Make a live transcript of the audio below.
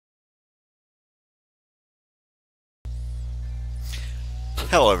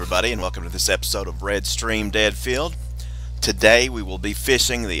Hello everybody, and welcome to this episode of Red Stream Dead Field. Today we will be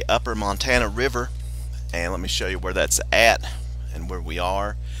fishing the Upper Montana River, and let me show you where that's at and where we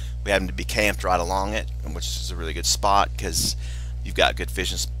are. We happen to be camped right along it, which is a really good spot because you've got good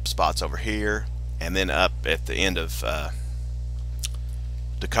fishing spots over here, and then up at the end of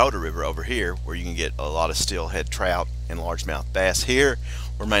Dakota River over here where you can get a lot of steelhead trout and largemouth bass. Here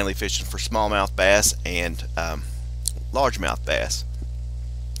we're mainly fishing for smallmouth bass and largemouth bass.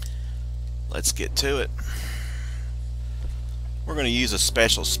 Let's get to it. We're going to use a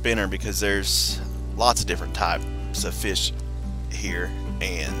special spinner because there's lots of different types of fish here,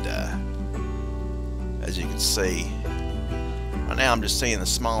 and as you can see right now I'm just seeing the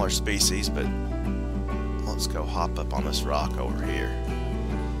smaller species, but let's go hop up on this rock over here.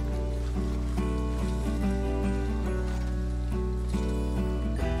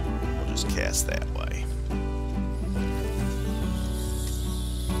 We'll just cast that way.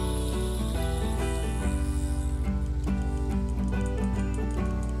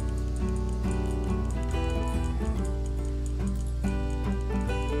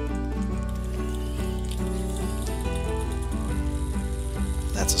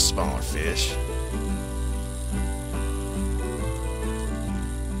 That's a smaller fish.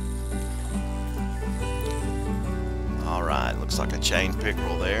 Alright, looks like a chain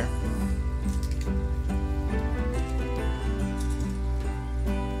pickerel there.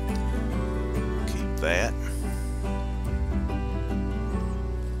 Keep that.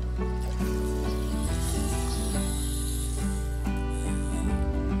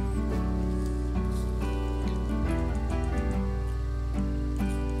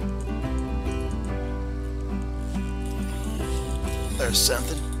 There's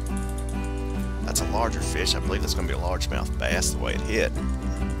something. That's a larger fish. I believe that's going to be a largemouth bass the way it hit.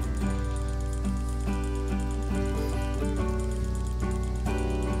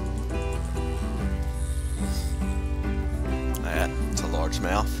 That's a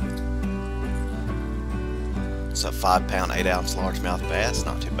largemouth. It's a 5-pound, 8-ounce largemouth bass.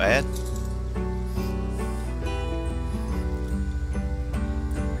 Not too bad.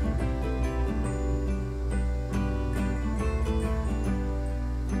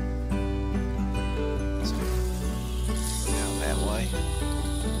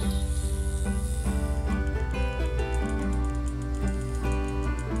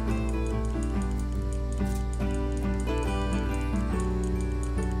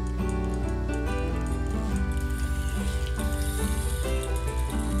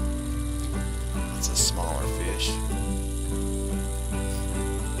 It's a smaller fish.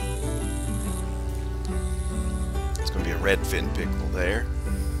 It's going to be a redfin pickerel there.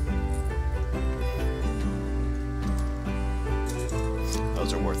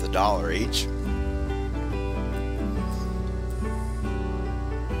 Those are worth $1 each.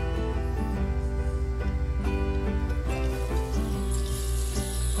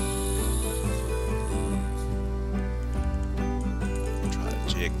 Try to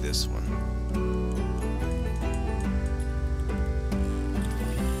jig this one.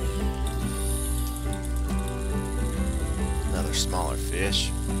 Another smaller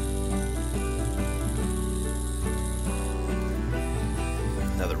fish.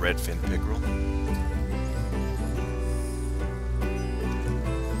 Another redfin pickerel.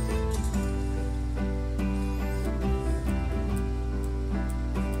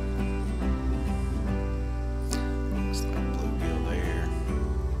 Looks like a bluegill there.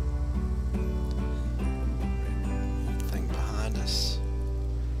 Thing behind us.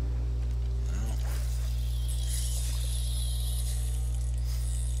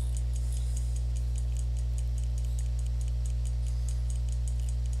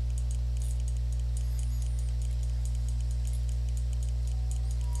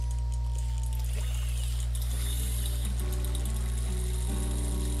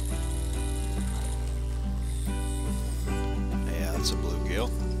 It's a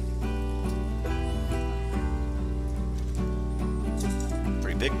bluegill.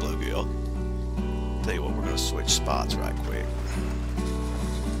 Pretty big bluegill. Tell you what, we're going to switch spots right quick.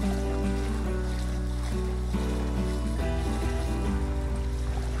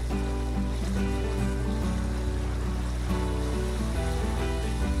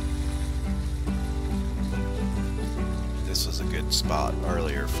 This was a good spot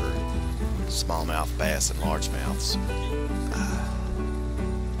earlier for smallmouth bass and largemouths.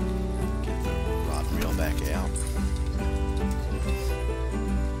 Get the rod and reel back out.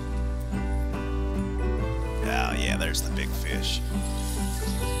 Oh yeah, there's the big fish.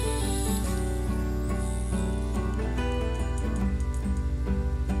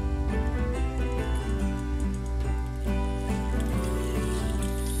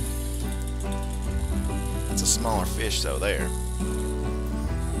 That's a smaller fish though there.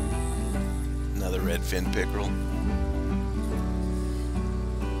 Another redfin pickerel.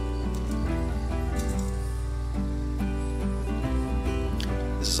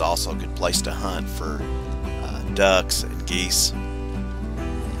 This is also a good place to hunt for ducks and geese.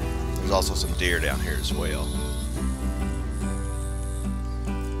 There's also some deer down here as well.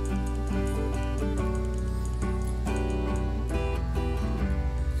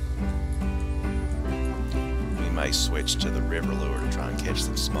 We may switch to the river lure to try and catch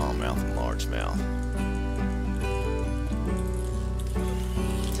some smallmouth and largemouth.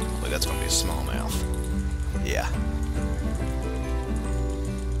 Look, that's going to be a smallmouth. Yeah.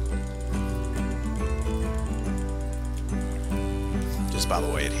 Just by the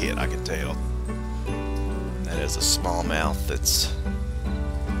way it hit, I could tell. That is a smallmouth that's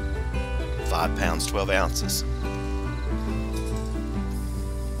 5 pounds, 12 ounces.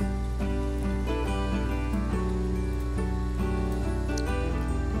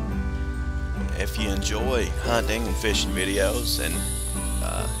 If you enjoy hunting and fishing videos, and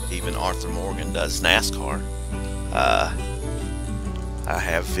even Arthur Morgan does NASCAR, I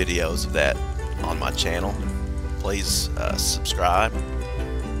have videos of that on my channel. Please subscribe.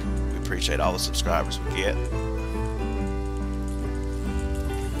 We appreciate all the subscribers we get.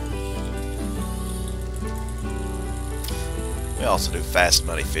 We also do fast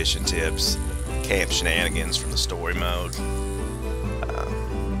money fishing tips, camp shenanigans from the story mode.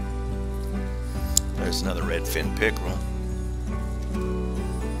 There's another redfin pickerel.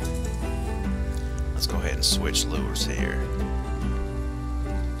 Let's go ahead and switch lures here.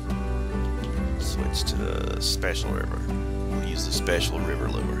 Switch to the special river. We'll use the special river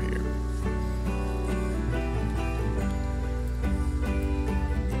lure here.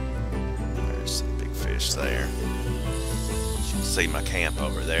 There's some big fish there. You can see my camp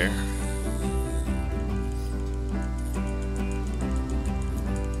over there.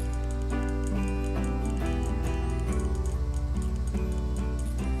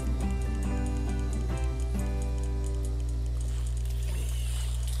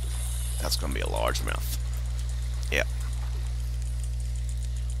 That's going to be a largemouth. Yep.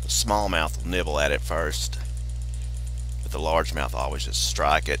 The smallmouth will nibble at it first, but the largemouth always just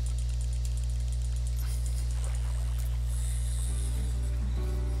strike it.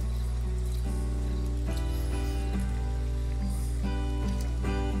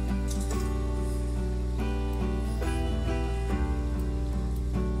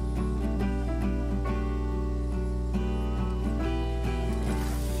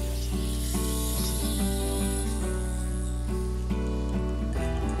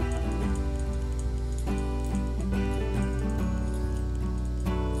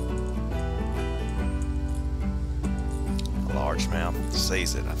 Largemouth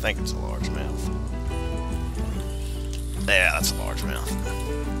sees it. I think it's a largemouth. Yeah, that's a largemouth.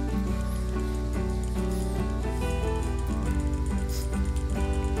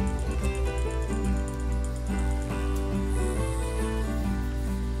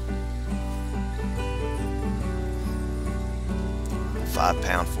 A 5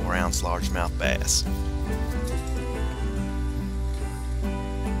 pound, 4 ounce largemouth bass.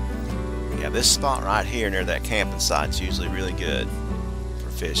 Yeah, this spot right here near that camping site is usually really good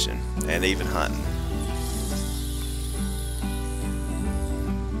for fishing and even hunting.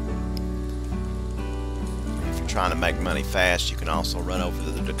 If you're trying to make money fast, you can also run over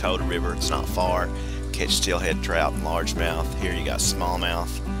to the Dakota River. It's not far. Catch steelhead trout and largemouth. Here you got smallmouth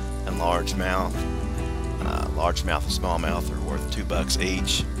and largemouth. Largemouth and smallmouth are worth $2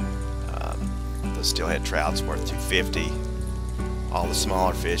 each. The steelhead trout's worth $2.50. All the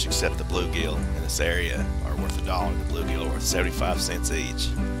smaller fish except the bluegill in this area are worth $1. The bluegill are worth 75 cents each.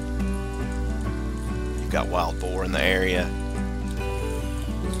 You've got wild boar in the area.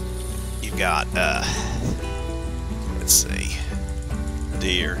 You've got, let's see,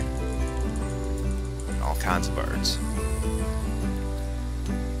 deer, and all kinds of birds.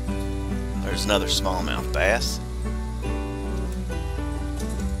 There's another smallmouth bass.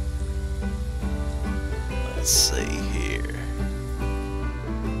 Let's see here.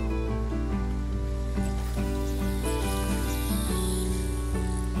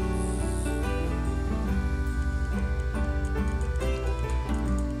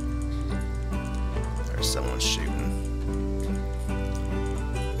 Someone's shooting.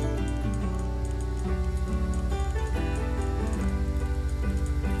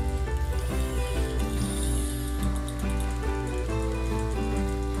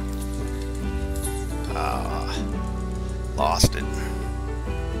 Lost it.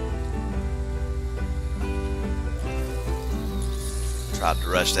 Tried to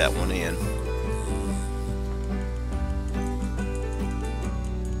rush that one in.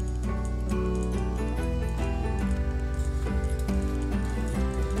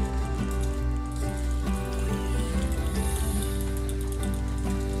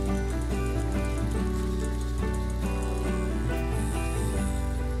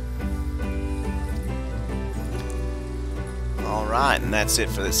 Alright, and that's it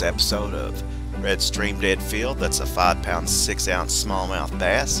for this episode of Red Stream Dead Field. That's a 5-pound, 6-ounce smallmouth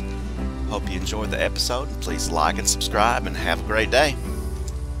bass. Hope you enjoyed the episode. Please like and subscribe and have a great day.